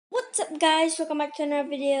up, guys? Welcome back to another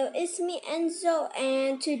video. It's me, Enzo,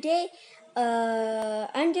 and today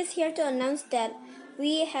I'm just here to announce that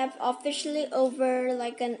we have officially over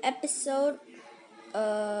like an episode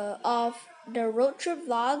of the road trip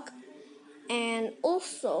vlog, and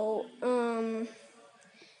also I'm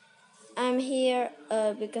here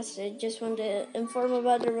because I just want to inform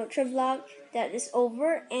about the road trip vlog that is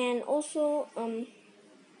over, and also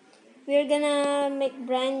we're gonna make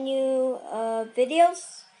brand new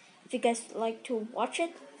videos if you guys like to watch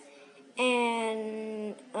it.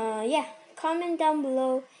 And yeah, comment down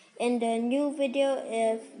below in the new video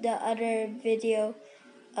if the other video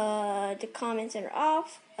the comments are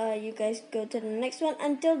off. You guys go to the next one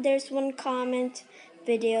until there's one comment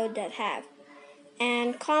video that have,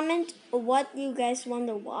 and comment what you guys want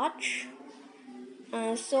to watch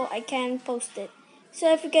so I can post it.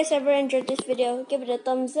 So if you guys ever enjoyed this video, give it a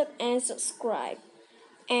thumbs up and subscribe,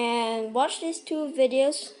 and watch these two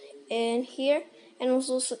videos in here, and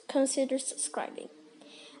also consider subscribing.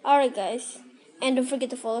 Alright, guys, and don't forget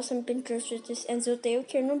to follow us on Pinterest, which is Enzo Teo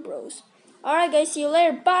Kierno Bros. Alright, guys, see you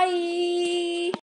later. Bye.